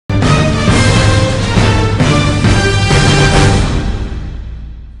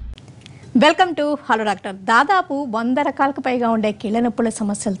Welcome to hello doctor. దాదాపు 100 రకాలకు పైగా ఉండే కీళ్ళ నొప్పుల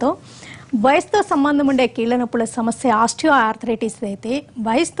సమస్యలతో వయసుతో సంబంధం ఉండే కీళ్ళ నొప్పుల సమస్య ఆస్టియో ఆర్థరైటిస్ అయితే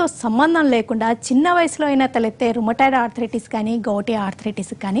వయసుతో సంబంధం లేకుండా చిన్న వయసులో అయినా తలెత్తే రుమటాయిడ్ ఆర్థరైటిస్ కానీ గౌటీ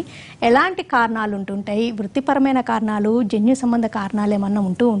ఆర్థరైటిస్ కానీ ఎలాంటి కారణాలు ఉంటుంటాయి? వృత్తిపరమైన కారణాలు, జన్యు సంబంధ కారణాలు ఏమన్నా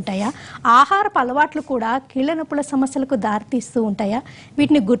ఉంటూ ఉంటాయా? ఆహారపు అలవాట్లు కూడా కీళ్ళ నొప్పుల సమస్యలకు దారితీస్తూ ఉంటాయా?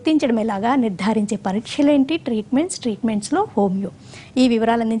 వీటిని గుర్తించడం ఎలాగా, నిర్ధారించే పరీక్షలేంటి, ట్రీట్మెంట్స్లో హోమియో, ఈ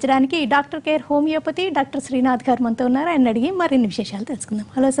వివరాలు అందించడానికి doctor care homeopathy doctor Srinath గారు మనతో ఉన్నారు. ఆయన అడిగి మరిన్ని విశేషాలు తెలుసుకుందాం.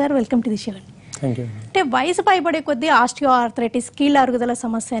 Hello sir, welcome to the show అండి. అంటే వయసు పైబడే కొద్దీ ఆస్టియో ఆర్థరైటిస్, కీళ్ళ అరుగుదల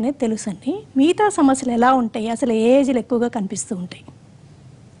సమస్య అనేది తెలుసండి. మిగతా సమస్యలు ఎలా ఉంటాయి? అసలు ఏ ఏజ్లో ఎక్కువగా కనిపిస్తూ ఉంటాయి?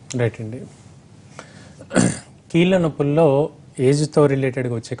 రైట్ అండి. కీళ్ళ నొప్పుల్లో ఏజ్తో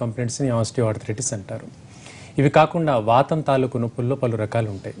రిలేటెడ్గా వచ్చే కంప్లైంట్స్ని ఆస్టియో ఆర్థరైటిస్ అంటారు. ఇవి కాకుండా వాతం తాలూకు నొప్పుల్లో పలు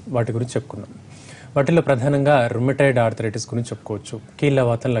రకాలు ఉంటాయి. వాటి గురించి చెప్పుకున్నాం. వాటిలో ప్రధానంగా రుమటాయిడ్ ఆర్థరైటిస్ గురించి చెప్పుకోవచ్చు. కీళ్ళ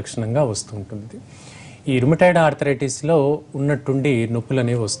వాతం లక్షణంగా వస్తూ ఉంటుంది. ఈ రుమటాయిడ్ ఆర్థరైటిస్లో ఉన్నట్టుండి నొప్పులు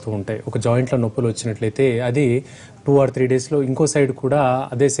అనేవి వస్తూ ఉంటాయి. ఒక జాయింట్లో నొప్పులు వచ్చినట్లయితే అది 2 or 3 డేస్లో ఇంకో సైడ్ కూడా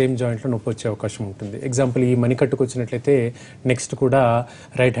అదే సేమ్ జాయింట్లో నొప్పి వచ్చే అవకాశం ఉంటుంది. ఎగ్జాంపుల్, ఈ మణికట్టుకు వచ్చినట్లయితే నెక్స్ట్ కూడా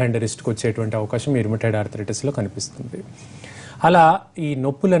రైట్ హ్యాండ్ రిస్ట్కి వచ్చేటువంటి అవకాశం ఈ రుమటాయిడ్ ఆర్థరైటిస్లో కనిపిస్తుంది. అలా ఈ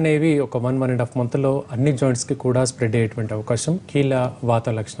నొప్పులు అనేవి ఒక 1.5 మంత్లో అన్ని జాయింట్స్కి కూడా స్ప్రెడ్ అయ్యేటువంటి అవకాశం కీళ్ళ వాత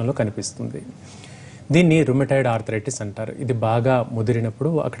లక్షణంలో కనిపిస్తుంది. దీన్ని రుమటాయిడ్ ఆర్థరైటిస్ అంటారు. ఇది బాగా ముదిరినప్పుడు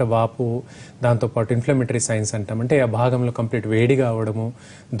అక్కడ వాపు, దాంతోపాటు ఇన్ఫ్లమేటరీ సైన్స్ అంటాం. అంటే ఆ భాగంలో కంప్లీట్ వేడిగా అవ్వడము,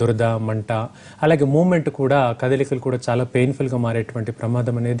 దురద, మంట, అలాగే మూమెంట్ కూడా, కదలికలు కూడా చాలా పెయిన్ఫుల్గా మారేటువంటి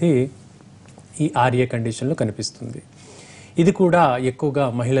ప్రమాదం అనేది ఈ ఆర్ఏ కండిషన్లో కనిపిస్తుంది. ఇది కూడా ఎక్కువగా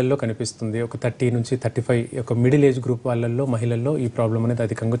మహిళల్లో కనిపిస్తుంది. ఒక 30 నుంచి 35 ఒక మిడిల్ ఏజ్ గ్రూప్ వాళ్ళల్లో, మహిళల్లో ఈ ప్రాబ్లం అనేది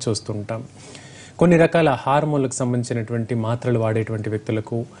అధికంగా చూస్తుంటాం. కొన్ని రకాల హార్మోన్లకు సంబంధించినటువంటి మాత్రలు వాడేటువంటి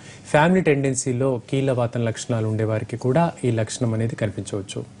వ్యక్తులకు, ఫ్యామిలీ టెండెన్సీలో కీళ్ళవాతం లక్షణాలు ఉండేవారికి కూడా ఈ లక్షణం అనేది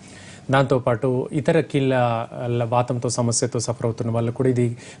కనిపించవచ్చు. దాంతోపాటు ఇతర కీళ్ళ వాతంతో సమస్యతో సఫర్ అవుతున్న వాళ్ళు కూడా ఇది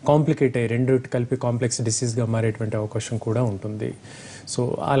కాంప్లికేట్ అయ్యి రెండు కలిపి కాంప్లెక్స్ డిసీజ్గా మారేటువంటి అవకాశం కూడా ఉంటుంది. సో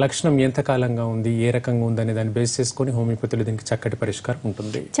ఆ లక్షణం ఎంతకాలంగా ఉంది, ఏ రకంగా ఉందనే దాన్ని బేస్ చేసుకొని హోమియోపతిలో దీనికి చక్కటి పరిష్కారం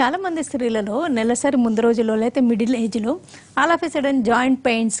ఉంటుంది. చాలా మంది స్త్రీలలో నెలసరి ముందు రోజుల్లో లేకపోతే మిడిల్ ఏజ్లో all of a sudden joint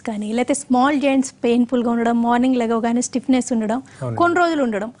pains కానీ, లేకపోతే స్మాల్ జాయింట్స్ పెయిన్ఫుల్గా ఉండడం, మార్నింగ్ లెగవగానే స్టిఫ్నెస్ ఉండడం, కొన్ని రోజులు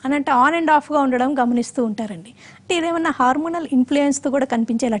ఉండడం అని అంటే ఆన్ అండ్ ఆఫ్గా ఉండడం గమనిస్తూ ఉంటారండి. అంటే ఇదేమన్నా హార్మోనల్ ఇన్ఫ్లుయెన్స్తో కూడా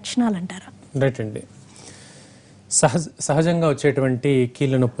కనిపించే లక్షణాలు అంటారా? రైట్ అండి. సహజంగా వచ్చేటువంటి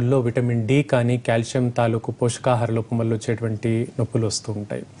కీళ్ళ నొప్పుల్లో విటమిన్ డి కానీ, కాల్షియం తాలూకు పోషకాహార లోపం వల్ల వచ్చేటువంటి నొప్పులు వస్తూ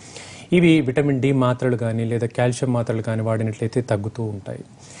ఉంటాయి. ఇవి విటమిన్ డి మాత్రలు కానీ లేదా కాల్షియం మాత్రలు కానీ వాడినట్లయితే తగ్గుతూ ఉంటాయి.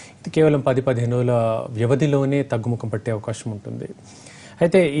 ఇది కేవలం 10-15 రోజుల వ్యవధిలోనే తగ్గుముఖం పట్టే అవకాశం ఉంటుంది.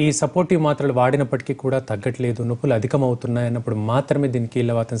 అయితే ఈ సపోర్టివ్ మాత్రలు వాడినప్పటికీ కూడా తగ్గట్లేదు, నొప్పులు అధికమవుతున్నాయి అన్నప్పుడు మాత్రమే దీనికి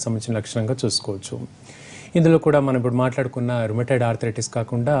కీళ్ళవాతం సంబంధించిన లక్షణంగా చూసుకోవచ్చు. ఇందులో కూడా మనం ఇప్పుడు మాట్లాడుకున్న రుమటాయిడ్ ఆర్థరైటిస్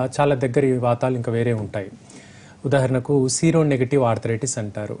కాకుండా చాలా దగ్గర ఈ వాతాలు ఇంకా వేరే ఉంటాయి. ఉదాహరణకు సీరోనెగటివ్ ఆర్థరైటిస్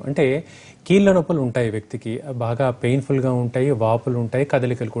అంటారు. అంటే కీళ్ళ నొప్పులు ఉంటాయి, వ్యక్తికి బాగా పెయిన్ఫుల్గా ఉంటాయి, వాపులు ఉంటాయి,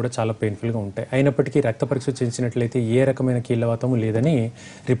 కదలికలు కూడా చాలా పెయిన్ఫుల్గా ఉంటాయి. అయినప్పటికీ రక్త పరీక్ష చేయించినట్లయితే ఏ రకమైన కీళ్ళవాతము లేదని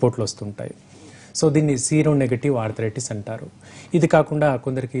రిపోర్ట్లు వస్తుంటాయి. సో దీన్ని సీరోనెగటివ్ ఆర్థరైటిస్ అంటారు. ఇది కాకుండా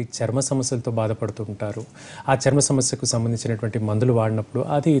కొందరికి చర్మ సమస్యలతో బాధపడుతూ ఉంటారు. ఆ చర్మ సమస్యకు సంబంధించినటువంటి మందులు వాడినప్పుడు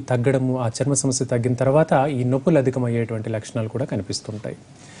అది తగ్గడము, ఆ చర్మ సమస్య తగ్గిన తర్వాత ఈ నొప్పులు అధికమయ్యేటువంటి లక్షణాలు కూడా కనిపిస్తుంటాయి.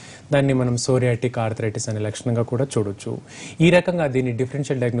 దాన్ని మనం సోరియాటిక్ ఆర్థరైటిస్ అనే లక్షణంగా కూడా చూడొచ్చు. ఈ రకంగా దీన్ని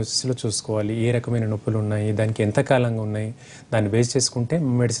డిఫరెన్షియల్ డయాగ్నోసిస్లో చూసుకోవాలి. ఏ రకమైన నొప్పులు ఉన్నాయి, దానికి ఎంత కాలంగా ఉన్నాయి, దాన్ని బేస్ చేసుకుంటే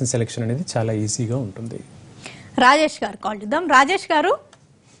మెడిసిన్ సెలెక్షన్ అనేది చాలా ఈజీగా ఉంటుంది. రాజేష్ గారు కాల్ చేద్దాం. రాజేష్ గారు,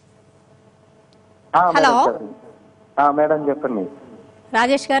 హలో మేడం చెప్పండి.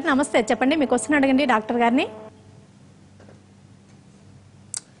 రాజేష్ గారు నమస్తే, చెప్పండి, మీకు వస్తున్న అడగండి డాక్టర్ గారిని.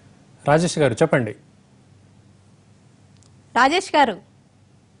 రాజేష్ గారు చెప్పండి. రాజేష్ గారు,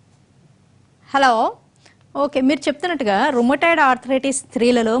 హలో. ఓకే, మీరు చెప్తున్నట్టుగా రుమటాయిడ్ ఆర్థరైటిస్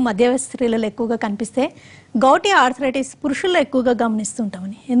స్త్రీలలో, మధ్య వయస్సు స్త్రీలలో ఎక్కువగా కనిపిస్తే గౌటీ ఆర్థరైటిస్ పురుషుల్లో ఎక్కువగా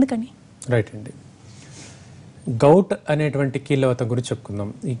గమనిస్తుంటామని, ఎందుకని? రైట్ అండి. గౌట్ అనేటువంటి కీళ్ళవాతం గురించి చెప్పుకుందాం.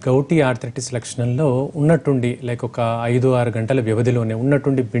 ఈ గౌటీ ఆర్థరైటిస్ లక్షణంలో ఉన్నట్టుండి లైక్ ఒక 5-6 గంటల వ్యవధిలోనే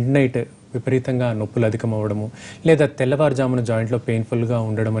ఉన్నట్టుండి మిడ్ నైట్ విపరీతంగా నొప్పులు అధికం అవ్వడము, లేదా తెల్లవారుజామున జాయింట్లో పెయిన్ఫుల్గా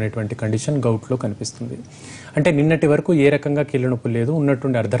ఉండడం అనేటువంటి కండిషన్ గౌట్లో కనిపిస్తుంది. అంటే నిన్నటి వరకు ఏ రకంగా కీళ్ళ నొప్పులు లేదు,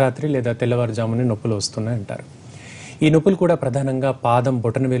 ఉన్నట్టుండి అర్ధరాత్రి లేదా తెల్లవారుజామున నొప్పులు వస్తున్నాయి అంటారు. ఈ నొప్పులు కూడా ప్రధానంగా పాదం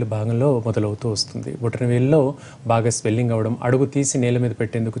బొటనవేలు భాగంలో మొదలవుతూ వస్తుంది. బొటనవేలులో బాగా స్వెల్లింగ్ అవ్వడం, అడుగు తీసి నేల మీద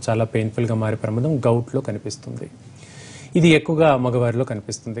పెట్టేందుకు చాలా పెయిన్ఫుల్గా మారే ప్రమాదం గౌట్లో కనిపిస్తుంది. ఇది ఎక్కువగా మగవారిలో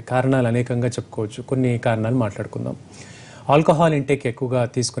కనిపిస్తుంది. కారణాలు అనేకంగా చెప్పుకోవచ్చు. కొన్ని కారణాలు మాట్లాడుకుందాం. ఆల్కహాల్ ఇంటేక్ ఎక్కువగా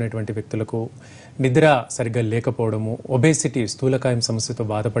తీసుకునేటువంటి వ్యక్తులకు, నిద్ర సరిగ్గా లేకపోవడము, ఒబేసిటీ స్థూలకాయం సమస్యతో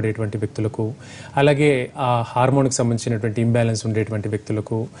బాధపడేటువంటి వ్యక్తులకు, అలాగే ఆ హార్మోన్కి సంబంధించినటువంటి ఇంబ్యాలెన్స్ ఉండేటువంటి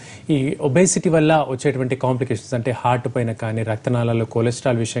వ్యక్తులకు, ఈ ఒబేసిటీ వల్ల వచ్చేటువంటి కాంప్లికేషన్స్ అంటే హార్ట్ పైన కానీ, రక్తనాళాల్లో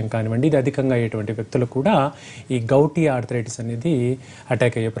కొలెస్ట్రాల్ విషయం కానివ్వండి, ఇది అధికంగా అయ్యేటువంటి వ్యక్తులకు కూడా ఈ గౌటీ ఆర్థరైటిస్ అనేది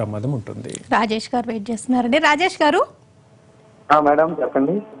అటాక్ అయ్యే ప్రమాదం ఉంటుంది. రాజేష్ గారు వెయిట్ చేస్తున్నారండి. రాజేష్ గారు మేడం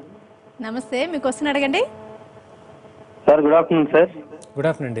చెప్పండి. నమస్తే, మీ క్వశ్చన్ అడగండి. Sir good afternoon sir. Good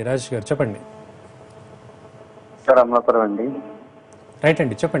afternoon అండి. రాజేష్ గారు చెప్పండి. సార్ అమలాపురం అండి. రైట్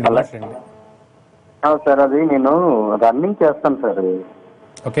అండి, చెప్పండి. మాట్లాడండి. సార్ అది నేను రన్నింగ్ చేస్తాను సార్.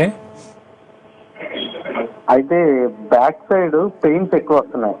 ఓకే. అయితే బ్యాక్ సైడ్ పెయిన్స్ ఎక్కువ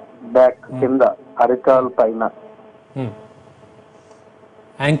వస్తున్నాయి, బ్యాక్ కింద అరికాల పైన.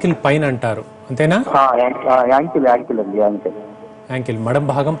 యాంకిల్ పైన అంటారు అంతేనా? యాంకిల్ యాంకిల్ అండి, యాంకిల్ యాంకిల్ మడం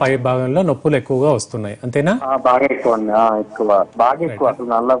భాగం పై భాగంలో నొప్పులు ఎక్కువగా వస్తున్నాయి అంతేనా? బాగా ఎక్కువ అండి, బాగా ఎక్కువ. అసలు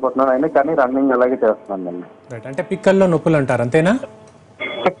నల్లపోతున్నాను అయినా కానీ రన్నింగ్ అలాగే చేస్తున్నాను అండి. రైట్, అంటే పిక్కల్లో నొప్పులు అంటారు అంతేనా?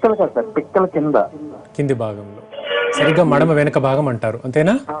 పిక్కలు కదా సార్, పిక్కల కింద కింది భాగంలో, సరిగ్గా మడమ వెనక భాగం అంటారు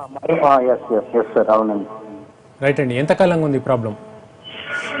అంతేనా? ఎస్ సార్, అవునండి. రైట్ అండి. ఎంతకాలంగా ఉంది ప్రాబ్లం?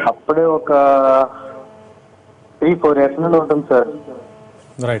 అప్పుడే ఒక 3-4 years నుండి ఉంటుంది సార్.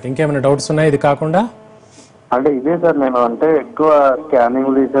 రైట్, ఇంకేమైనా డౌట్స్ ఉన్నాయి ఇది కాకుండా? అంటే ఇదే సార్, నేను అంటే ఎక్కువ స్కానింగ్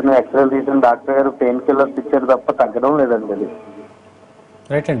తీసాను, ఎక్స్రే తీసాను, డాక్టర్ గారు పెయిన్ కిల్లర్స్ ఇచ్చారు తప్ప తగ్గడం లేదండి అది.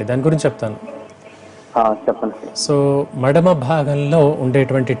 రైట్ అండి, దాని గురించి చెప్తాను. చెప్పండి సార్. సో మడమ భాగంలో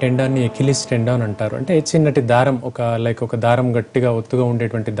ఉండేటువంటి టెండాన్ని ఎకిలిస్ టెండాన్ అంటారు. అంటే చిన్నటి దారం, ఒక దారం గట్టిగా ఒత్తుగా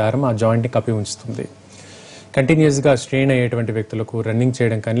ఉండేటువంటి దారం ఆ జాయింట్ని కప్పి ఉంచుతుంది. కంటిన్యూస్గా స్ట్రెయిన్ అయ్యేటువంటి వ్యక్తులకు, రన్నింగ్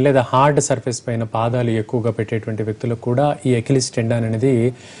చేయడం కానీ, లేదా హార్డ్ సర్ఫేస్ పైన పాదాలు ఎక్కువగా పెట్టేటువంటి వ్యక్తులకు కూడా ఈ ఎకిలిస్ టెండాన్ అనేది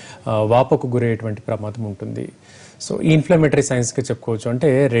వాపుకు గురయ్యేటువంటి ప్రమాదం ఉంటుంది. సో ఈ ఇన్ఫ్లమేటరీ సైన్స్కి చెప్పుకోవచ్చు. అంటే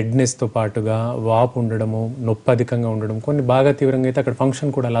రెడ్నెస్తో పాటుగా వాపు ఉండడము, నొప్పి అధికంగా ఉండడం, కొన్ని బాగా తీవ్రంగా అయితే అక్కడ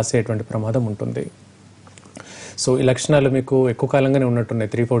ఫంక్షన్ కూడా లాస్ అయ్యేటువంటి ప్రమాదం ఉంటుంది. సో ఈ లక్షణాలు మీకు ఎక్కువ కాలంగానే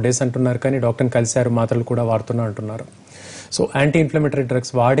ఉన్నట్టున్నాయి. 3-4 days అంటున్నారు, కానీ డాక్టర్ని కలిశారు, మాత్రలు కూడా వాడుతున్నా అంటున్నారు. సో యాంటీ ఇన్ఫ్లమేటరీ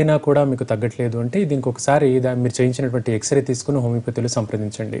డ్రగ్స్ వాడినా కూడా మీకు తగ్గట్లేదు అంటే దీనికి ఒకసారి మీరు చేయించినటువంటి ఎక్స్రే తీసుకుని హోమియోపతిలో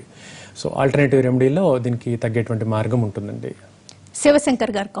సంప్రదించండి. సో ఆల్టర్నేటివ్ రెమెడీలో దీనికి తగ్గేటువంటి మార్గం ఉంటుందండి.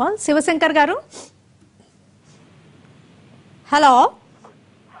 శివశంకర్ గారు కాల్. శివశంకర్ గారు హలో.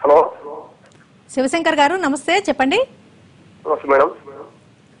 హలో శివశంకర్ గారు నమస్తే, చెప్పండి. నమస్తే మేడం.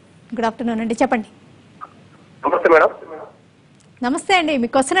 గుడ్ ఆఫ్టర్నూన్ అండి, చెప్పండి. నమస్తే మేడం. నమస్తే అండి, మీ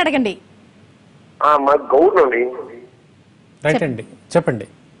క్వశ్చన్ అడగండి. మా గౌట్ అండి. రైట్ అండి, చెప్పండి.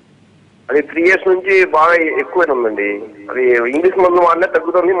 అది 3 years నుంచి బాగా ఎక్కువైనా ఉందండి. అది ఇంగ్లీష్ మందు వాడినా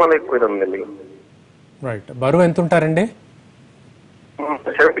తగ్గుతుంది, మళ్ళీ ఎక్కువైనా ఉందండి. రైట్, బరువు ఎంత ఉంటారండి?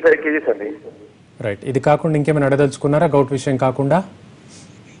 75 kgs అండి. రైట్, ఇది కాకుండా ఇంకేమైనా అడగదలుచుకున్నారా? గౌట్ విషయం కాకుండా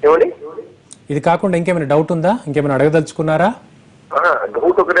ఏమండి? ఇది కాకుండా ఇంకేమైనా డౌట్ ఉందా? ఇంకేమైనా అడగదలుచుకున్నారా?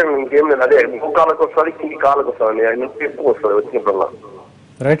 గౌట్ ఒకటే, ఇంకేం లేదు. అదే కాళ్ళకు వస్తుంది, కింది కాళ్ళకు వస్తుంది, అది నొప్పి ఎక్కువ వస్తుంది వచ్చినప్పుడల్లా.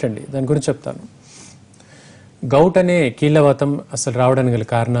 రైట్ అండి, దాని గురించి చెప్తాను. గౌట్ అనే కీళ్ళవాతం అసలు రావడానికి గల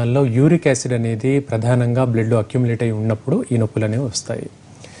కారణాల్లో యూరిక్ యాసిడ్ అనేది ప్రధానంగా బ్లడ్లో అక్యుములేట్ అయి ఉన్నప్పుడు ఈ నొప్పులు అనేవి వస్తాయి.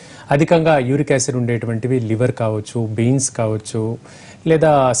 అధికంగా యూరిక్ యాసిడ్ ఉండేటువంటివి లివర్ కావచ్చు, బీన్స్ కావచ్చు,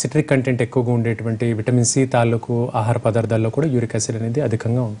 లేదా సిట్రిక్ కంటెంట్ ఎక్కువగా ఉండేటువంటి విటమిన్ సి తాలూకు ఆహార పదార్థాల్లో కూడా యూరిక్ యాసిడ్ అనేది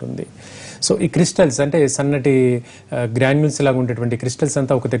అధికంగా ఉంటుంది. సో ఈ క్రిస్టల్స్ అంటే సన్నటి గ్రాన్యూల్స్ లాగా ఉండేటువంటి క్రిస్టల్స్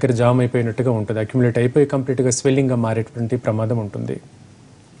అంతా ఒక దగ్గర జామ్ అయిపోయినట్టుగా ఉంటుంది, అక్యుములేట్ అయిపోయి కంప్లీట్గా స్వెల్లింగ్గా మారేటువంటి ప్రమాదం ఉంటుంది.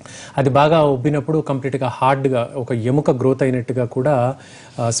 అది బాగా ఉబ్బినప్పుడు కంప్లీట్గా హార్డ్గా ఒక ఎముక గ్రోత్ అయినట్టుగా కూడా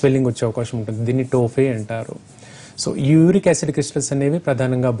స్వెల్లింగ్ వచ్చే అవకాశం ఉంటుంది. దీన్ని టోఫే అంటారు. సో ఈ యూరిక్ యాసిడ్ క్రిస్టల్స్ అనేవి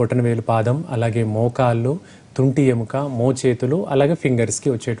ప్రధానంగా బొటనవేలు పాదం, అలాగే మోకాళ్ళు, తుంటి ఎముక, మోచేతులు, అలాగే ఫింగర్స్కి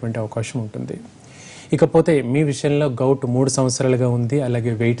వచ్చేటువంటి అవకాశం ఉంటుంది. ఇకపోతే మీ విషయంలో గౌట్ 3 సంవత్సరాలుగా ఉంది,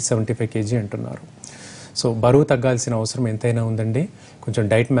 అలాగే వెయిట్ 75 kg అంటున్నారు. సో బరువు తగ్గాల్సిన అవసరం ఎంతైనా ఉందండి. కొంచెం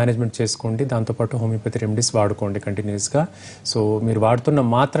డైట్ మేనేజ్మెంట్ చేసుకోండి, దాంతోపాటు హోమియోపతి రెమెడీస్ వాడుకోండి కంటిన్యూస్గా. సో మీరు వాడుతున్న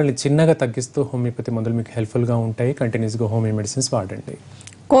మాత్రలు చిన్నగా తగ్గిస్తూ హోమియోపతి మందులు మీకు హెల్ప్ఫుల్గా ఉంటాయి. కంటిన్యూస్గా హోమియో మెడిసిన్స్ వాడండి.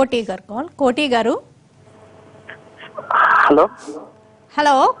 కోటి గారు కాల్. కోటి గారు హలో.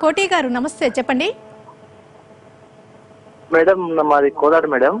 హలో కోటి గారు నమస్తే, చెప్పండి. మేడం మాది కోదాడు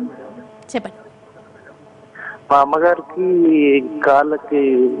మేడం. చెప్పండి. మా అమ్మగారికి కాళ్ళకి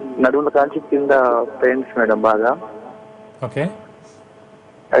నడుముల కాంచి కింద పెయిన్స్ మేడం బాగా. ఓకే.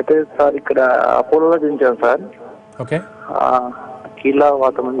 అయితే సార్ ఇక్కడ అపోలోలో చూపించాను సార్. ఓకే. కీళ్ళ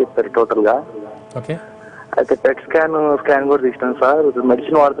వాతం అని చెప్పారు టోటల్ గా. ఓకే. అయితే పెట్ స్కాన్ కూడా తీసినాం సార్.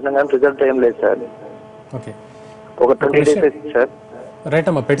 మెడిసిన్ వాడుతున్నాం కానీ రిజల్ట్ ఏం లేదు సార్. ఓకే. ఒక 20 days అయింది సార్. రైట్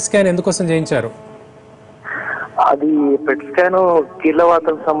అమ్మా, పెట్ స్కాన్ ఎందుకోసం చేయించారు? అది పెట్ స్కాన్ కీళ్ళ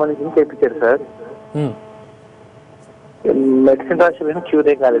వాతం సంబంధించి చేయించారు సార్. మెడిసిన్ రాసి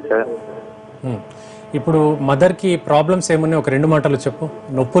క్యూరే కాలేదు సార్. ఇప్పుడు మదర్కి ప్రాబ్లమ్స్ ఏమున్నాయి ఒక 2 మాటలు చెప్పు.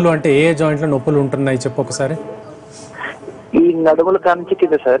 నొప్పులు అంటే ఏ జాయింట్లో నొప్పులు ఉంటున్నాయి చెప్పు ఒకసారి. ఈ నడుముల కాంచి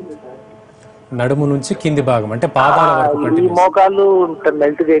కింద సార్. నడుము నుంచి కింది భాగం అంటే పాదాల వరకు ఈ కంటిన్యూస్. మోకాళ్ళు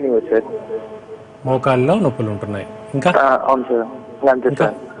మెల్ట్ చేయనివ్వ సార్. మోకాల్లో నొప్పులు ఉంటున్నాయి. ఇంకా అవును సార్, అంతే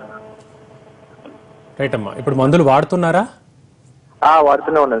సార్. రైట్ అమ్మా. ఇప్పుడు మందులు వాడుతున్నారా?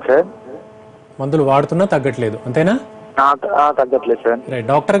 వాడుతూనే ఉన్నాను సార్. మందులు వాడుతున్నా తగ్గట్లేదు అంతేనా? తగ్గట్లేదు సార్. రైట్.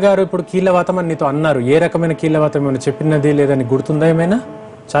 డాక్టర్ గారు ఇప్పుడు కీళ్ళవాతం అని నీతో అన్నారు. ఏ రకమైన కీళ్ళవాతం ఏమైనా చెప్పినది లేదని గుర్తుందా ఏమైనా?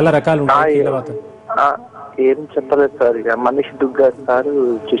 చాలా రకాలు ఉంటాయి కీళ్ళవాతం. ఏం చెప్పలేదు సార్, ఇక మనిషి దుగ్గా సార్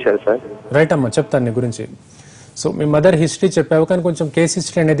చూశారు సార్. రైట్ అమ్మా, చెప్తాను నీ గురించి. సో మీ మదర్ హిస్టరీ చెప్పావు కానీ కొంచెం కేస్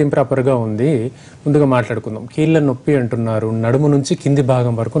హిస్టరీ అనేది ఇంప్రాపర్గా ఉంది. ముందుగా మాట్లాడుకుందాం. కీళ్ళ నొప్పి అంటున్నారు, నడుము నుంచి కింది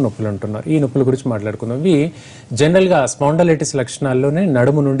భాగం వరకు నొప్పులు అంటున్నారు. ఈ నొప్పుల గురించి మాట్లాడుకుందాం. ఇవి జనరల్గా స్పాండలైటిస్ లక్షణాల్లోనే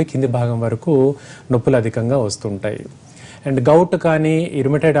నడుము నుండి కింది భాగం వరకు నొప్పులు అధికంగా వస్తుంటాయి. అండ్ గౌట్ కానీ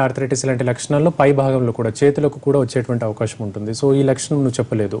రుమటాయిడ్ ఆర్థరైటిస్ లాంటి లక్షణాల్లో పై భాగంలో కూడా చేతులకు కూడా వచ్చేటువంటి అవకాశం ఉంటుంది. సో ఈ లక్షణం నువ్వు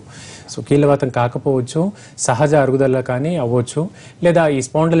చెప్పలేదు. సో కీళ్ళవాతం కాకపోవచ్చు, సహజ అరుగుదల కానీ అవ్వచ్చు, లేదా ఈ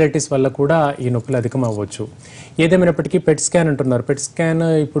స్పాండలైటిస్ వల్ల కూడా ఈ నొప్పులు అధికం అవ్వచ్చు. ఏదేమైనప్పటికీ పెట్ స్కాన్ అంటున్నారు. పెట్ స్కాన్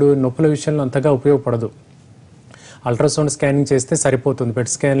ఇప్పుడు నొప్పుల విషయంలో అంతగా ఉపయోగపడదు. అల్ట్రాసౌండ్ స్కానింగ్ చేస్తే సరిపోతుంది.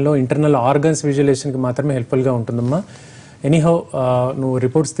 పెట్ స్కాన్లో ఇంటర్నల్ ఆర్గన్స్ విజువలైజేషన్కి మాత్రమే హెల్ప్ఫుల్గా ఉంటుందమ్మా. ఎనీహౌ నువ్వు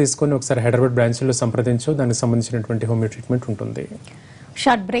రిపోర్ట్స్ తీసుకొని ఒకసారి హైదరాబాద్ బ్రాంచ్లో సంప్రదించు. దానికి సంబంధించినటువంటి హోమియో ట్రీట్మెంట్ ఉంటుంది.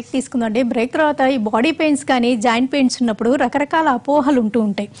 Short break తీసుకుందండి. బ్రేక్ తర్వాత ఈ బాడీ పెయిన్స్ కానీ జాయింట్ పెయిన్స్ ఉన్నప్పుడు రకరకాల అపోహలు ఉంటూ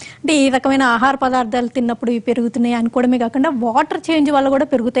ఉంటాయి. అంటే ఈ రకమైన ఆహార పదార్థాలు తిన్నప్పుడు ఇవి పెరుగుతున్నాయి అనుకోవడమే కాకుండా వాటర్ చేంజ్ వల్ల కూడా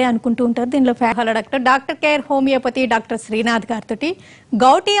పెరుగుతాయి అనుకుంటూ ఉంటారు. దీనిలో hello doctor care homeopathy doctor Srinath గారితో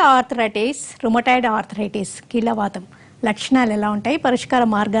గౌటీ ఆర్థరైటిస్, రుమటాయిడ్ ఆర్థరైటిస్, కీళ్ళవాతం లక్షణాలు ఎలా ఉంటాయి, పరిష్కార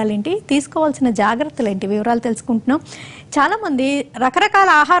మార్గాలు ఏంటి, తీసుకోవాల్సిన జాగ్రత్తలు ఏంటి, వివరాలు తెలుసుకుంటున్నాం. చాలా మంది రకరకాల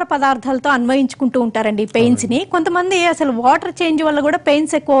ఆహార పదార్థాలతో అన్వయించుకుంటూ ఉంటారండి పెయిన్స్ ని. కొంతమంది అసలు వాటర్ చేంజ్ వల్ల కూడా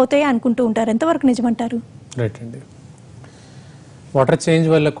పెయిన్స్ ఎక్కువ అవుతాయి అనుకుంటూ ఉంటారు. ఎంతవరకు నిజమంటారు? రైట్ అండి. వాటర్ చేంజ్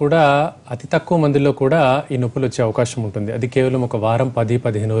వల్ల కూడా అతి తక్కువ మందిలో కూడా ఈ నొప్పులు వచ్చే అవకాశం ఉంటుంది. అది కేవలం ఒక వారం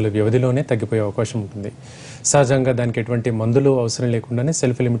 10-15 రోజుల వ్యవధిలోనే తగ్గిపోయే అవకాశం ఉంటుంది. సహజంగా దానికి ఎటువంటి మందులు అవసరం లేకుండానే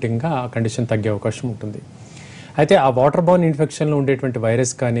సెల్ఫ్ లిమిటింగ్గా ఆ కండిషన్ తగ్గే అవకాశం ఉంటుంది. అయితే ఆ వాటర్ బోర్న్ ఇన్ఫెక్షన్లో ఉండేటువంటి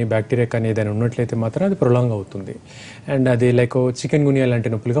వైరస్ కానీ బ్యాక్టీరియా కానీ ఏదైనా ఉన్నట్లయితే మాత్రం అది ప్రొలాంగ్ అవుతుంది. అండ్ అది లైక్ చికెన్ గునియా లాంటి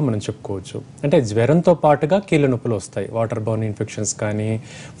నొప్పులుగా మనం చెప్పుకోవచ్చు. అంటే జ్వరంతో పాటుగా కీళ్ళ నొప్పులు వస్తాయి. వాటర్ బోర్న్ ఇన్ఫెక్షన్స్ కానీ,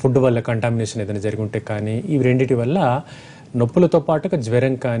 ఫుడ్ వల్ల కంటామినేషన్ ఏదైనా జరిగి ఉంటే కానీ, ఇవి రెండింటి వల్ల నొప్పులతో పాటుగా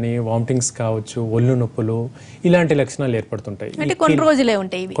జ్వరం కానీ, వామిటింగ్స్ కావచ్చు, ఒళ్ళు నొప్పులు ఇలాంటి లక్షణాలు ఏర్పడుతుంటాయి. కొన్ని రోజులే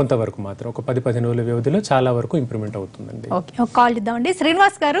ఉంటాయి, కొంతవరకు మాత్రం ఒక 10-15 రోజుల వ్యవధిలో చాలా వరకు ఇంప్రూవ్మెంట్ అవుతుందండి. ఓకే, ఒక కాల్ ఇద్దామండి.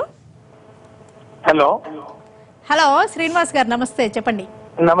 శ్రీనివాస్ గారు. హలో శ్రీనివాస్ గారు, నమస్తే, చెప్పండి.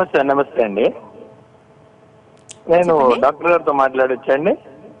 నమస్తే అండి. నేను డాక్టర్ గారితో మాట్లాడొచ్చండి?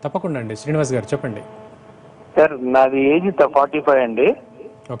 తప్పకుండా అండి. శ్రీనివాస్ గారు చెప్పండి. సార్ నాది ఏజ్ 45 అండి.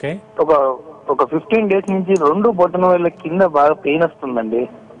 ఓకే. ఒక 15 డేస్ నుంచి 2 బొటన వేళ్ళ కింద బాగా పెయిన్ వస్తుందండి.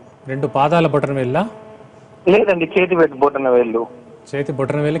 2 పాదాల బొటన వేళ్ళ? లేదండి, చేతి బొటన వేళ్ళు. చేతి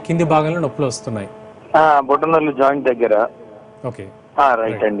బొటన వేళ్ళ కింది భాగంలో నొప్పులు వస్తున్నాయి. బొటన వేళ్ళు జాయింట్ దగ్గర. ఓకే,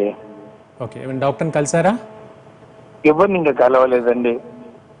 రైట్ అండి. ఓకే, ఏమైనా డాక్టర్ని కలిసారా? ఎవరిని ఇంకా కలవలేదండి.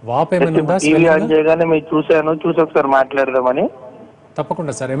 వాపు ఏమైనా ఉందా? టీవీ ఆన్ చేయగానే మీరు చూసి ఒకసారి మాట్లాడదామని.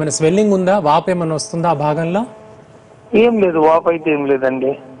 తప్పకుండా సార్. ఏమైనా స్వెల్లింగ్ ఉందా? వాపు ఏమైనా వస్తుందా ఆ భాగంలో? ఏం లేదు, వాపు అయితే ఏం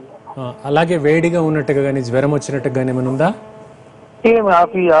లేదండి. అలాగే వేడిగా ఉన్నట్టుగా కానీ, జ్వరం వచ్చినట్టుగా కానీ ఏమైనా ఉందా? ఏం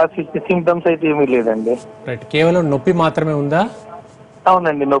సింటమ్స్ అయితే ఏమీ లేదండి. రైట్. కేవలం నొప్పి మాత్రమే ఉందా?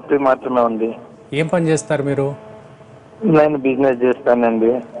 అవునండి, నొప్పి మాత్రమే ఉంది. ఏం పని చేస్తారు మీరు? నేను బిజినెస్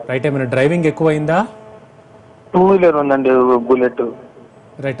చేస్తానండి. రైట్. ఏమైనా డ్రైవింగ్ ఎక్కువైందా? 2 వీలర్ ఉందండి, బుల్లెట్.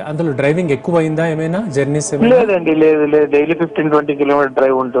 రైట్. అందులో డ్రైవింగ్ ఎక్కువైందా? ఏమైనా జర్నీస్? లేదండి, లేదు. డైలీ 15-20 కిలోమీటర్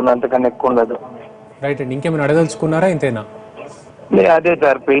డ్రైవ్ ఉంటుంది, అంతకన్నా ఎక్కువ ఉండదు. రైట్ అండి. ఇంకేమైనా అడగదలుచుకున్నారా? ఇంతేనా? అదే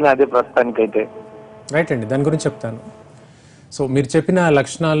సార్, పెయిన్ అదే ప్రస్తుతానికైతే. రైట్ అండి, దాని గురించి చెప్తాను. సో మీరు చెప్పిన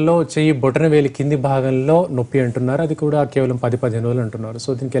లక్షణాల్లో చెయ్యి బొటన వేలి కింది భాగంలో నొప్పి అంటున్నారు. అది కూడా కేవలం 10-15 రోజులు అంటున్నారు. సో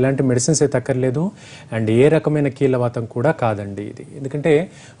దీనికి ఎలాంటి మెడిసిన్స్ అయితే అక్కర్లేదు. అండ్ ఏ రకమైన కీళ్ళవాతం కూడా కాదండి ఇది. ఎందుకంటే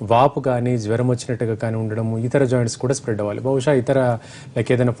వాపు కానీ, జ్వరం వచ్చినట్టుగా కానీ ఉండడము, ఇతర జాయింట్స్ కూడా స్ప్రెడ్ అవ్వాలి. బహుశా ఇతర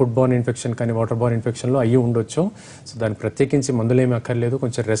లైక్ ఏదైనా ఫుడ్ బోర్న్ ఇన్ఫెక్షన్ కానీ, వాటర్ బోర్న్ ఇన్ఫెక్షన్లో అయ్యి ఉండొచ్చు. సో దాన్ని ప్రత్యేకించి మందులేమీ అక్కర్లేదు.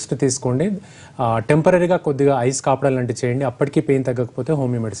 కొంచెం రెస్ట్ తీసుకోండి. టెంపరీగా కొద్దిగా ఐస్ కాపడం లాంటివి చేయండి. అప్పటికీ పెయిన్ తగ్గకపోతే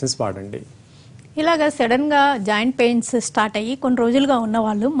హోమియో మెడిసిన్స్ వాడండి. ఇలాగ సడన్గా జాయింట్ పెయిన్స్ స్టార్ట్ అయ్యి కొన్ని రోజులుగా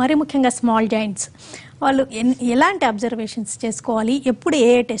ఉన్నవాళ్ళు, మరి ముఖ్యంగా స్మాల్ జాయింట్స్ వాళ్ళు ఎలాంటి అబ్జర్వేషన్స్ చేసుకోవాలి, ఎప్పుడు ఏ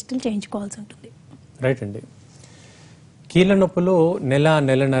టెస్టులు చేయించుకోవాల్సి ఉంటుంది? రైట్ అండి. కీళ్ళ నొప్పులు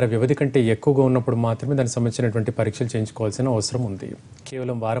నెలన్నర వ్యవధి కంటే ఎక్కువగా ఉన్నప్పుడు మాత్రమే దానికి సంబంధించినటువంటి పరీక్షలు చేయించుకోవాల్సిన అవసరం ఉంది.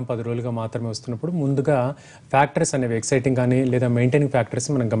 కేవలం వారం 10 రోజులుగా మాత్రమే వస్తున్నప్పుడు ముందుగా ఫ్యాక్టర్స్ అనేవి ఎక్సైటింగ్ కానీ లేదా మెయింటైనింగ్ ఫ్యాక్టర్స్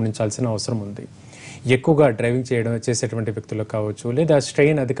మనం గమనించాల్సిన అవసరం ఉంది. ఎక్కువగా డ్రైవింగ్ చేసేటువంటి వ్యక్తులకు కావచ్చు, లేదా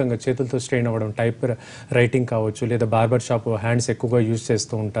స్ట్రెయిన్ అధికంగా చేతులతో స్ట్రెయిన్ అవ్వడం, టైప్ రైటింగ్ కావచ్చు, లేదా బార్బర్ షాప్ హ్యాండ్స్ ఎక్కువగా యూజ్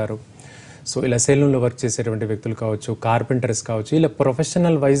చేస్తూ ఉంటారు. సో ఇలా సెలూన్లో వర్క్ చేసేటువంటి వ్యక్తులు కావచ్చు, కార్పెంటర్స్ కావచ్చు, ఇలా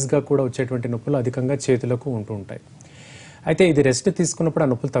ప్రొఫెషనల్ వైజ్గా కూడా వచ్చేటువంటి నొప్పులు అధికంగా చేతులకు ఉంటూ ఉంటాయి. అయితే ఇది రెస్ట్ తీసుకున్నప్పుడు ఆ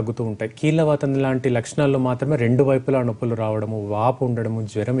నొప్పులు తగ్గుతూ ఉంటాయి. కీళ్ళవాతం లాంటి లక్షణాల్లో మాత్రమే రెండు వైపులా నొప్పులు రావడము, వాపు ఉండడము,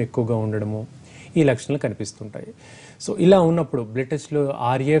 జ్వరం ఎక్కువగా ఉండడము ఈ లక్షణాలు కనిపిస్తుంటాయి. సో ఇలా ఉన్నప్పుడు బ్లడ్ టెస్ట్లో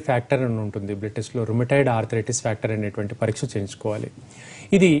RA ఫ్యాక్టర్ అని ఉంటుంది. బ్లడ్ టెస్ట్లో రుమటాయిడ్ ఆర్థరైటిస్ ఫ్యాక్టర్ అనేటువంటి పరీక్ష చేయించుకోవాలి.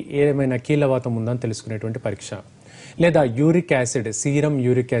 ఇది ఏమైనా కీళ్ళవాతం ఉందని తెలుసుకునేటువంటి పరీక్ష. లేదా uric acid, serum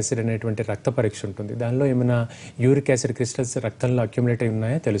uric acid అనేటువంటి రక్త పరీక్ష ఉంటుంది. దానిలో ఏమైనా యూరిక్ యాసిడ్ క్రిస్టల్స్ రక్తంలో అక్యుములేట్ అయి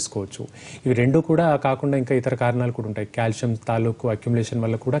ఉన్నాయో తెలుసుకోవచ్చు. ఇవి రెండు కూడా కాకుండా ఇంకా ఇతర కారణాలు కూడా ఉంటాయి. కాల్షియం తాలూకు అక్యుములేషన్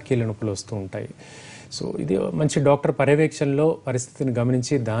వల్ల కూడా కీళ్ళ నొప్పులు వస్తూ ఉంటాయి. సో ఇది మంచి డాక్టర్ పర్యవేక్షణలో పరిస్థితిని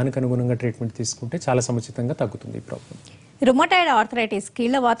గమనించి దానికి అనుగుణంగా ట్రీట్మెంట్ తీసుకుంటే చాలా సముచితంగా తగ్గుతుంది ఈ ప్రాబ్లం. రుమటాయిడ్ ఆర్థరైటిస్,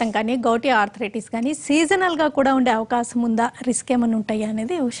 కీళ్ళవాతం కానీ గౌటీ ఆర్థరైటిస్ కానీ సీజనల్గా కూడా ఉండే అవకాశం ఉందా, రిస్క్ ఏమైనా ఉంటాయా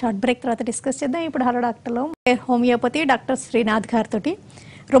అనేది షార్ట్ బ్రేక్ తర్వాత డిస్కస్ చేద్దాం. ఇప్పుడు హలో డాక్టర్లో హోమియోపతి డాక్టర్ శ్రీనాథ్ గారితో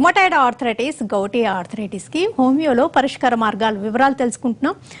రుమటాయిడ్ ఆర్థరైటిస్, గౌటీ ఆర్థరైటిస్కి హోమియోలో పరిష్కార మార్గాలు వివరాలు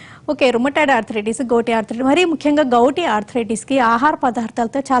తెలుసుకుంటున్నాం. Okay, rheumatoid arthritis, gouty arthritis, మరీ ముఖ్యంగా గౌటీ ఆర్థరైటిస్కి ఆహార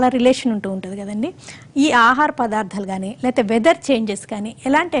పదార్థాలతో చాలా రిలేషన్ ఉంటుంది కదండి. ఈ ఆహార పదార్థాలు కానీ లేకపోతే వెదర్ చేంజెస్ కానీ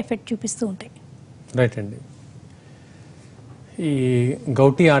ఎలాంటి ఎఫెక్ట్ చూపిస్తూ ఉంటాయి? రైట్ అండి. ఈ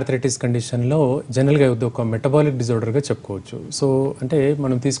గౌటీ ఆర్థరైటిస్ కండిషన్లో జనరల్గా ఇది ఒక మెటబాలిక్ డిజార్డర్గా చెప్పుకోవచ్చు. సో అంటే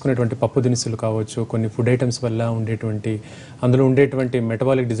మనం తీసుకునేటువంటి పప్పు దినుసులు కావచ్చు, కొన్ని ఫుడ్ ఐటమ్స్ వల్ల అందులో ఉండేటువంటి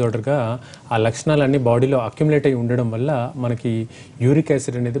మెటబాలిక్ డిజార్డర్గా ఆ లక్షణాలన్నీ బాడీలో అక్యుములేట్ అయి ఉండడం వల్ల మనకి యూరిక్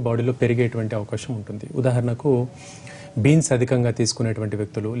యాసిడ్ అనేది బాడీలో పెరిగేటువంటి అవకాశం ఉంటుంది. ఉదాహరణకు బీన్స్ అధికంగా తీసుకునేటువంటి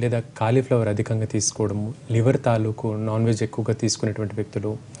వ్యక్తులు, లేదా కాలీఫ్లవర్ అధికంగా తీసుకోవడము, లివర్ తాలూకు నాన్ వెజ్ ఎక్కువగా తీసుకునేటువంటి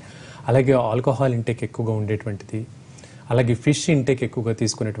వ్యక్తులు, అలాగే ఆల్కహాల్ ఇంటేక్ ఎక్కువగా ఉండేటువంటిది, అలాగే ఫిష్ ఇంటేక్ ఎక్కువగా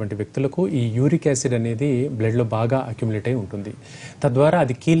తీసుకునేటువంటి వ్యక్తులకు ఈ యూరిక్ యాసిడ్ అనేది బ్లడ్లో బాగా అక్యుములేట్ అయి ఉంటుంది. తద్వారా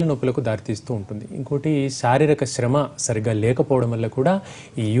అది కీళ్ళ నొప్పులకు దారితీస్తూ ఉంటుంది. ఇంకోటి శారీరక శ్రమ సరిగ్గా లేకపోవడం వల్ల కూడా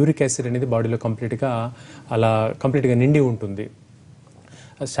ఈ యూరిక్ యాసిడ్ అనేది బాడీలో కంప్లీట్గా నిండి ఉంటుంది.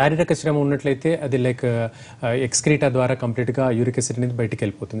 శారీరక శ్రమ ఉన్నట్లయితే అది లైక్ ఎక్స్క్రీటా ద్వారా కంప్లీట్గా యూరిక్ యాసిడ్ అనేది బయటికి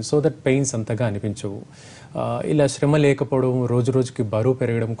వెళ్ళిపోతుంది. సో దట్ పెయిన్స్ అంతగా అనిపించవు. ఇలా శ్రమ లేకపోవడం, రోజు రోజుకి బరువు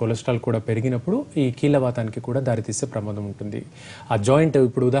పెరగడం, కొలెస్ట్రాల్ కూడా పెరిగినప్పుడు ఈ కీళ్ళవాతానికి కూడా దారితీసే ప్రమాదం ఉంటుంది. ఆ జాయింట్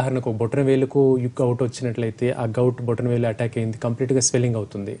ఇప్పుడు ఉదాహరణకు బొటన వేలుకు గౌట్ వచ్చినట్లయితే ఆ గౌట్ బొటన వేలు అటాక్ అయింది, కంప్లీట్గా స్వెల్లింగ్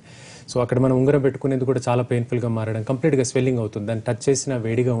అవుతుంది. సో అక్కడ మనం ఉంగరం పెట్టుకునేది కూడా చాలా పెయిన్ఫుల్గా మారడం, కంప్లీట్గా స్వెల్లింగ్ అవుతుంది. దాన్ని టచ్ చేసినా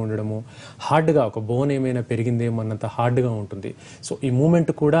వేడిగా ఉండడము, హార్డ్గా ఒక బోన్ ఏమైనా పెరిగిందేమో అన్నంత హార్డ్గా ఉంటుంది. సో ఈ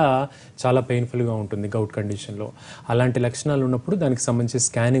మూమెంట్ కూడా చాలా పెయిన్ఫుల్గా ఉంటుంది గౌట్ కండిషన్లో. అలాంటి లక్షణాలు ఉన్నప్పుడు దానికి సంబంధించి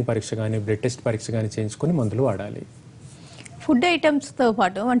స్కానింగ్ పరీక్ష కానీ బ్లడ్ టెస్ట్ పరీక్ష కానీ చేయించుకొని మందులు వాడాలి. ఫుడ్ ఐటమ్స్తో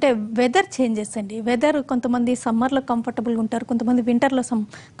పాటు అంటే వెదర్ చేంజెస్ అండి. వెదర్ కొంతమంది సమ్మర్లో కంఫర్టబుల్గా ఉంటారు, కొంతమంది వింటర్లో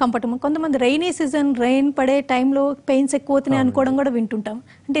కంఫర్టబుల్, కొంతమంది రైనీ సీజన్ రెయిన్ పడే టైంలో పెయిన్స్ ఎక్కువ అవుతున్నాయి అనుకోవడం కూడా వింటుంటాం.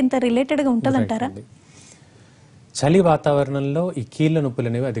 అంటే ఇంత రిలేటెడ్గా ఉంటుంది అంటారా? చలి వాతావరణంలో ఈ కీళ్ళ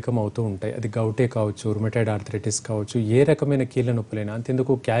నొప్పులు అనేవి అధికం అవుతూ ఉంటాయి. అది గౌటే కావచ్చు, రుమటాయిడ్ ఆర్థరైటిస్ కావచ్చు, ఏ రకమైన కీళ్ళ నొప్పులైనా.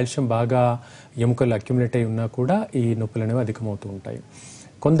 అంతెందుకు కాల్షియం బాగా ఎముకలు అక్యుములేట్ అయి ఉన్నా కూడా ఈ నొప్పులు అనేవి అధికమవుతూ ఉంటాయి.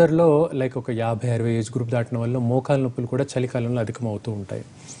 కొందరిలో లైక్ ఒక 50-60 ఏజ్ గ్రూప్ దాటిన వల్ల మోకాల నొప్పులు కూడా చలికాలంలో అధికమవుతూ ఉంటాయి.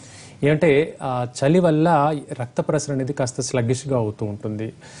 ఏమంటే ఆ చలి వల్ల రక్త ప్రసరణ అనేది కాస్త స్లగ్గిష్గా అవుతూ ఉంటుంది.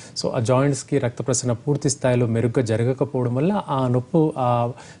 సో ఆ జాయింట్స్కి రక్త ప్రసరణ పూర్తి స్థాయిలో మెరుగ్గా జరగకపోవడం వల్ల ఆ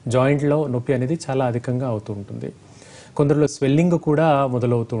జాయింట్లో నొప్పి అనేది చాలా అధికంగా అవుతూ ఉంటుంది. కొందరిలో స్వెల్లింగ్ కూడా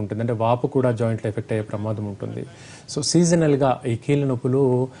మొదలవుతూ ఉంటుంది, అంటే వాపు కూడా జాయింట్లో ఎఫెక్ట్ అయ్యే ప్రమాదం ఉంటుంది. సో సీజనల్గా ఈ కీళ్ళ నొప్పులు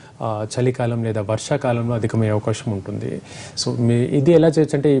చలికాలం లేదా వర్షాకాలంలో అధికమయ్యే అవకాశం ఉంటుంది. సో ఇది ఎలా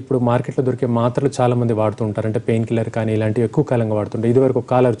చేయొచ్చు అంటే, ఇప్పుడు మార్కెట్లో దొరికే మాత్రలు చాలామంది వాడుతూ ఉంటారు. అంటే పెయిన్ కిల్లర్ కానీ ఇలాంటివి ఎక్కువ కాలంగా వాడుతుంటారు. ఇదివరకు ఒక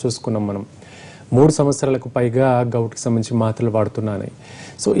కాలర్ చూసుకున్నాం మనం, 3 సంవత్సరాలకు పైగా గౌట్కి సంబంధించి మాత్రలు వాడుతున్నాను.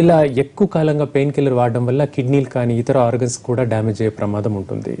 సో ఇలా ఎక్కువ కాలంగా పెయిన్ కిల్లర్ వాడడం వల్ల కిడ్నీలు కానీ ఇతర ఆర్గన్స్ కూడా డ్యామేజ్ అయ్యే ప్రమాదం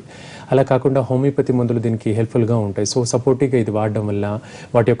ఉంటుంది. అలా కాకుండా హోమియోపతి మందులు దీనికి హెల్ప్ఫుల్గా ఉంటాయి. సో సపోర్టివ్గా ఇది వాడడం వల్ల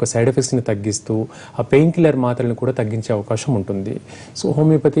వాటి యొక్క సైడ్ ఎఫెక్ట్స్ని తగ్గిస్తూ ఆ పెయిన్ కిల్లర్ మాత్రలను కూడా తగ్గించే అవకాశం ఉంటుంది. సో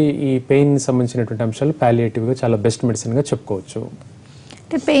హోమియోపతి ఈ పెయిన్ సంబంధించినటువంటి అంశాలు పాలియేటివ్గా చాలా బెస్ట్ మెడిసిన్గా చెప్పుకోవచ్చు.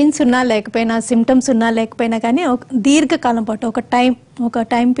 అంటే పెయిన్స్ ఉన్నా లేకపోయినా, సిమ్టమ్స్ ఉన్నా లేకపోయినా కానీ దీర్ఘకాలం పాటు ఒక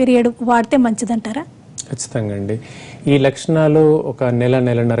టైం పీరియడ్ వాడితే మంచిదంటారా? ఖచ్చితంగా అండి. ఈ లక్షణాలు ఒక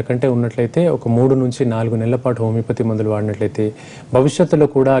నెలన్నర కంటే ఉన్నట్లయితే ఒక 3 నుంచి 4 నెలల పాటు హోమియోపతి మందులు వాడినట్లయితే భవిష్యత్తులో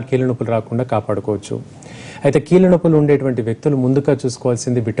కూడా కీళ్ళ నొప్పులు రాకుండా కాపాడుకోవచ్చు. అయితే కీళ్ళ నొప్పులు ఉండేటువంటి వ్యక్తులు ముందుగా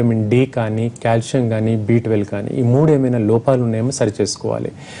చూసుకోవాల్సింది విటమిన్ డి కానీ, కాల్షియం కానీ, B12 కానీ, ఈ 3 ఏమైనా లోపాలు ఉన్నాయేమో సరి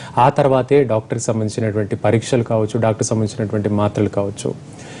చేసుకోవాలి. ఆ తర్వాతే డాక్టర్కి సంబంధించినటువంటి పరీక్షలు కావచ్చు, డాక్టర్కి సంబంధించినటువంటి మాత్రలు కావచ్చు.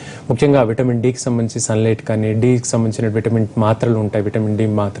 ముఖ్యంగా విటమిన్ డికి సంబంధించి సన్లైట్ కానీ డికి సంబంధించిన విటమిన్ మాత్రలు ఉంటాయి, విటమిన్ డి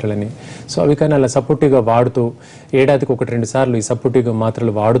మాత్రలని. సో అవి కానీ అలా సపోర్టివ్గా వాడుతూ ఏడాదికి 1-2 సార్లు ఈ సపోర్టివ్గా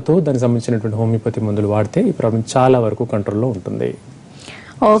మాత్రలు వాడుతూ దానికి సంబంధించినటువంటి హోమియోపతి మందులు వాడితే ఈ ప్రాబ్లం చాలా వరకు కంట్రోల్లో ఉంటుంది.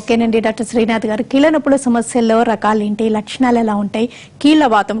 ఓకేనండి డాక్టర్ శ్రీనాథ్ గారు, కీళ్ళ నొప్పుల సమస్యల్లో రకాలు ఏంటి, లక్షణాలు ఎలా ఉంటాయి, కీళ్ళ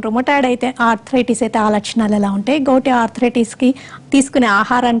వాతం రుమటాయిడ్ అయితే ఆర్థరైటిస్ అయితే ఆ లక్షణాలు ఎలా ఉంటాయి, గౌటి ఆర్థరైటిస్కి తీసుకునే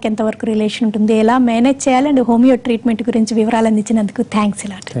ఆహారానికి ఎంతవరకు రిలేషన్ ఉంటుంది, ఎలా మేనేజ్ చేయాలి అండ్ హోమియో ట్రీట్మెంట్ గురించి వివరాలు అందించినందుకు థ్యాంక్స్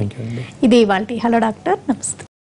ఇలా. థ్యాంక్ యూ అండి. ఇది ఇవాళ హలో డాక్టర్, నమస్తే.